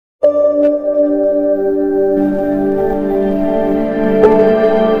Hello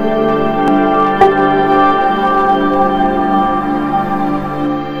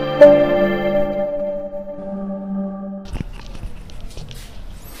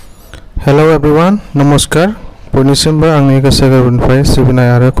everyone, नमस्कार बयनिसिमबो आंनि गोसो गोरबोनिफ्राय सिबिनाय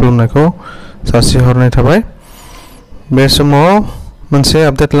आरो खुलुमनायखौ जासिहरनाय थाबाय। बे समाव मोनसे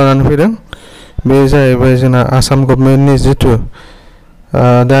आपडेट लानानै फैदों। बे जाहैबाय जोंना आसाम गभर्नमेन्टनि जितु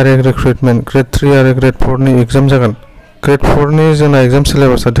डाइरेक्ट रिक्रुटमेन्ट ग्रेड 3 आरो ग्रेड 4 नि एग्जाम जागोन। ग्रेड 4 नि जोंना एग्जाम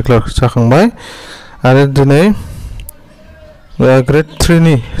सिलेबासा डिक्लेयार जाखांबाय आरो दिनै ग्रेड 3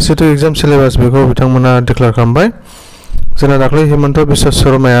 नि जितु एग्जाम सिलेबास बेखौ बिथांमोना डिक्लेयार खालामबाय। जोंना दाख्लै हिमन्त बिश्व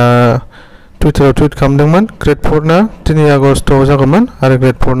शर्माया टुइटाराव टुइट खालामदोंमोन ग्रेड 4 ना 3 आगस्टआव जागौमोन आरो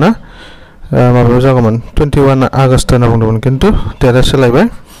ग्रेड 4 ना माबायाव जागौमोन 21 आगस्ट होनना बुंदोंमोन, खिन्थु डेटआ सोलायबाय।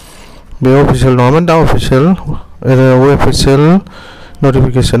 बे अफिसियेल नङामोन, दा अफिसियेल अफिसियेल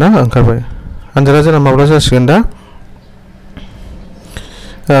नटिफिकेसना ओंखारबाय। आनजादा जोंना माब्ला जासिगोन दा?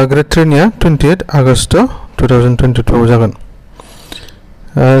 ग्रेड 3 निया 28 आगस्ट 2022 जागोन।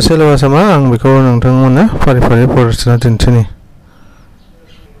 सिलेबासा मा आं बेखौ नोंथांमोननो फारि फारि फरायना दिन्थिनि।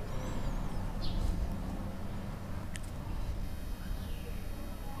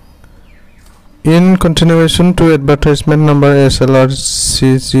 In continuation to advertisement number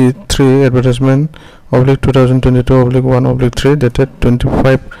SLRCG3 advertisement /2022/1/3 dated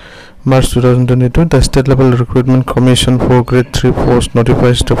 25 March 2022, the state level recruitment commission for grade 3 post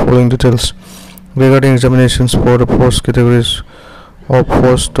notifies the following details regarding examinations for the post categories of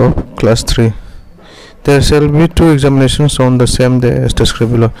post of class 3. There shall be 2 examinations on the same day as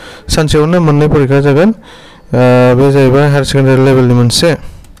described below. सानसेयावनो मोननै परीक्षा जागोन। बे जाहैबाय higher secondary लेभेलनि मोनसे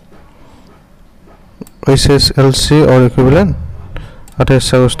HSLC or equivalent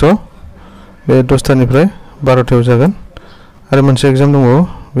 28 August बे 10टानिफ्राय 12टायाव जागोन आरो मोनसे exam दंबावो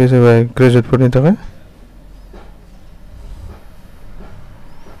बे जाबाय ग्रेजुवेटफोरनि थाखाय।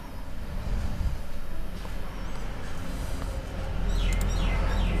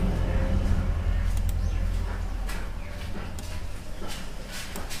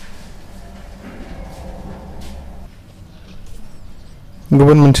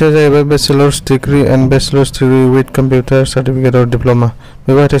 गुबुन मोनसेया जाहैबाय बेचेलर्स degree end बेचेलर्स degree with computer certificate और डिप्ल'मा।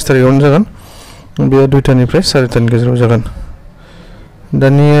 बेबो 28 तारिखआवनो जागोन। बेयो 2टानिफ्राय 4टानि गेजेराव जागोन।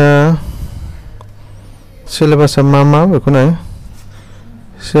 दानिया सिलेबासा मा बेखौ नाय।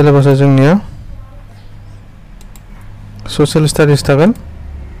 सिलेबासा जोंनिया ससियेल स्टाडिज थागोन।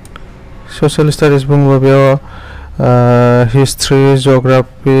 ससियेल स्टाडिज बुङोबा बेयाव हिस्ट्री,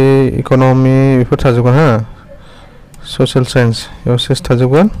 जिअ'ग्राफि, इक'नमि बेफोर थाजोबगोन हा। ससियेल साइन्स बेयाव सेस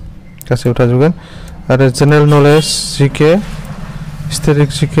थाजोबगोन, गासैबो थाजोबगोन आरो जेनेरेल नलेज, जिके, स्टेटिक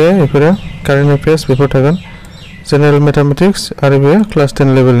जिके बेफोरो कारेन्ट एफेयार्स बेफोर थागोन। जेनेरेल मेथामेटिक्स आरो बेयो क्लास 10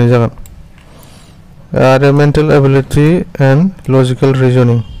 लेभेलनि जागोन आरो मेन्टेल एबिलिटि एन्ड लजिकेल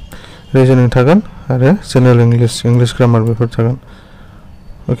रिजनिं थागोन आरो जेनेरेल इंलिश ग्रामार बेफोर थागोन।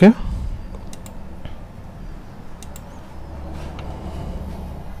 ओके,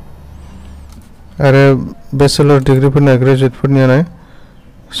 आरो बेचेलर डिग्रीफोरना ग्रेजुवेटफोरनिया नाय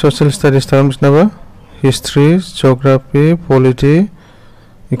ससियेल स्टाडिज थागोन बिसोरनाबो history, geography, polity,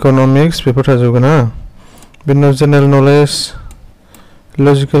 economics before थाजोबगोन हा। बिनि उनाव general knowledge,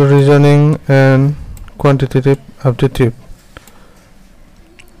 लजिकेल रिजनिं end quantitative aptitude,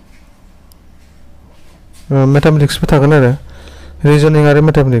 मेथामेटिक्सबो थागोन आरो रिजनिं आरो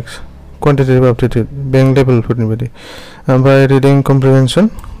मेथामेटिक्स, क्वान्टिटेटिभ एप्टिट्युड बेंक लेभेलफोरनि बायदि। ओमफ्राय रिडिं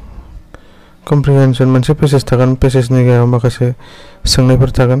कम्प्रिहेनसन मोनसे पेसेज थागोन। पेसेजनि गेजेराव माखासे सोंनायफोर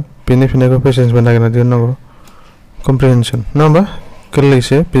थागोन, बेनि फिननायखौ पेसेजबो नागिरना दिहुननांगौ। कम्प्रिहेनसन नङा होमबा,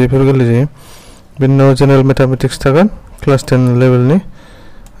 गोरलैसो, बेफोर गोरलै जायो। बिनि उनाव जेनेरेल मेथामेटिक्स थागोन क्लास 10 लेभेलनि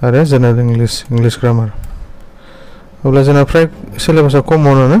आरो जेनेरेल इंलिश ग्रामार। अब्ला जोंना फ्राय सिलेबासा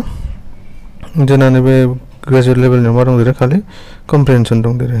कमनानो जोंना नैबे ग्रेजुवेट लेभेलनि मा दंदेरो, खालि कम्प्रिहेनसन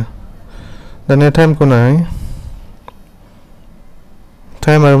दंदेरो। दानिया टाइमखौ नाय,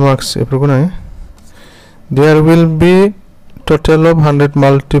 टाइम आरो मार्क्स बेफोरखौ नाय। There will be total of 100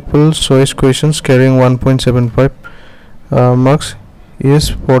 multiple choice questions carrying 1.75 marks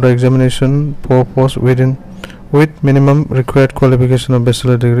each for the examination for post with minimum required qualification of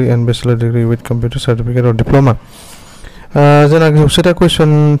bachelor degree and bachelor degree with computer certificate or diploma. जोंना 100टा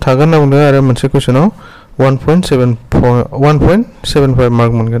question थागोन होनना बुंदों आरो मोनसे कुइसनाव 1.75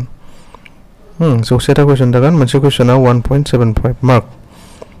 mark मोनगोन। 100टा question थागोन, मोनसे कुइसनाव 1.75 mark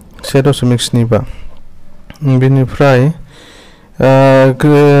 1.75। बेनिफ्राय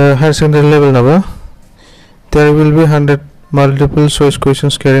higher secondary लेभेलनाबो there will be 100 multiple choice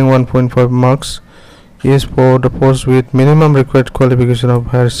questions carrying 1.5 marks is for the post with minimum required qualification of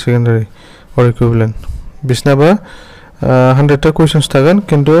higher secondary or equivalent. बिसनाबा 100 टा क्वेश्चंस थागोन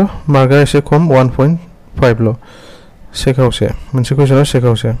किन्तु मार्कआ एसे खम 1.5 ल' से खावसे मोनसे क्वेश्चनाव से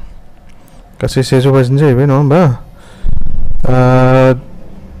खावसे गासै 120 जाहैबाय नङा होमबा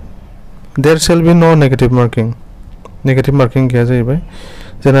there shall be no negative marking गैया जाहैबाय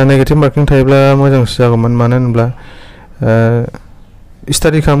जोंना नेगेटिभ मार्किं थायोब्ला मोजांसो जागौमोन मानो होनब्ला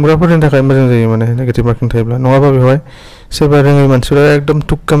स्टाडि खालामग्राफोरनि थाखाय मोजां जायो माने नेगेटिभ मार्किं थायोब्ला नङाबा बेवहाय सोरबा रोङै मानसिफोरा एकदम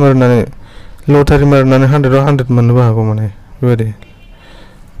तुक्का मारनानै लटारि मारनानै 100 आव 100 मोननोबो हागौ माने बेबायदि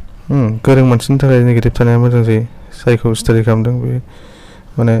गोरों मानसिनि थाखाय नेगेटिभ थानाया मोजां जायो जायखौ स्टाडि खालामदों बे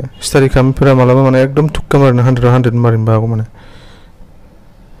माने स्टाडि खालामैफोरा मालाबा माने एकदम तुक्का मारनो 100 आव 100 मारिनोबो हागौ माने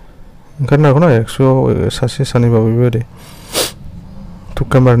ओंखारनो हागौ ना 100 आव सासे सानैबाबो बेबायदि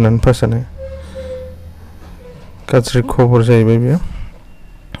तुक्का मारनानै पास जानाय गाज्रि खबर जाहैबाय बेयो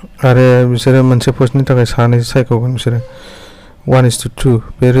आरो बिसोरो मोनसे पस्टनि थाखाय सानै सायख'गोन बिसोरो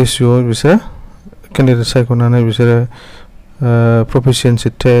 1:2 बे रेशिय'आव बिसोर केन्डिडेट सायख'नानै बिसोरो प्रफिशियेन्सि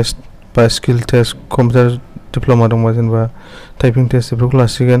टेस्ट बा स्किल टेस्ट कम्पिउटार डिप्ल'मा दंबा जेनेबा टाइपिं टेस्ट बेफोरखौ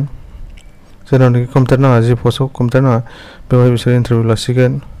लासिगोन जेरावनोखि कम्पिउटार नाङा जि पस्टआव कम्पिउटार नाङा बेवहाय बिसोर इन्टारभिउ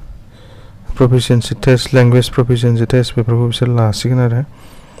लासिगोन प्रफिशियेन्सि टेस्ट लेंगुवेज प्रफिशियेन्सि टेस्ट बेफोरखौ बिसोर लासिगोन आरो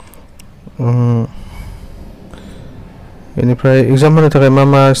बेनिफ्राय एग्जाम होनो थाखाय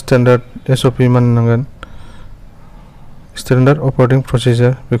मा स्टेन्डार्ड SOP मानिनांगोन स्टेन्डार्ड अपारेटिं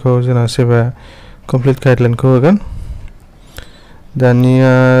प्रसिजार बेखौ जोंना सेबा कमप्लिट गाइडलाइनखौ होगोन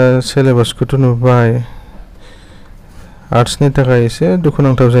दानिया सिलेबासखौथ' नुबाय आर्ट्सनि थाखाय एसे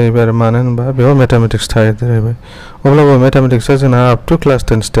दुखुनांथाव जाहैबाय आरो मानो होनबा बेयाव मेथामेटिक्स थायो जाहैबाय अब्लाबो मेथामेटिक्सआ जोंना आप टु क्लास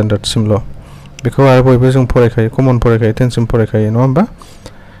 10 स्टेन्डार्डसिमल' बेखौ आरो बयबो जों फरायखायो कमन फरायखायो 10 सिम फरायखायो नङा होमबा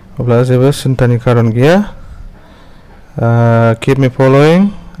अब्ला जेबो सिन्तानि खारन गैया keep me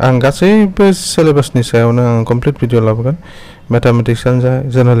following आं गासैबो सिलेबासनि सायावनो आं कमप्लिट भिडिअ लाबोगोन मेथामेटिक्सआनो जा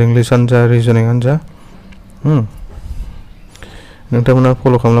जेनेरेल इंलिशआनो जा रिजनिंआनो जा नोंथांमोना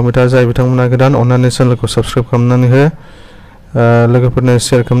फल' खालामलांबाय था जाय बिथांमोना गोदान अननानै चेनेलखौ साबस्क्राइब खालामनानै हो लोगोफोरनो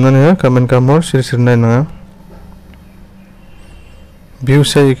शेयार खालामनानै हो कमेन्ट खालामहर सिरि नायनाङा भिउस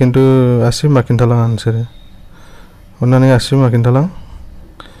जायो खिन्थु आसि मार्किं थालाङा नोंसोरो अननानै आसि मार्किं थालां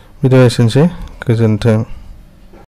भिडिअ एसेनोसै गोजोन्थों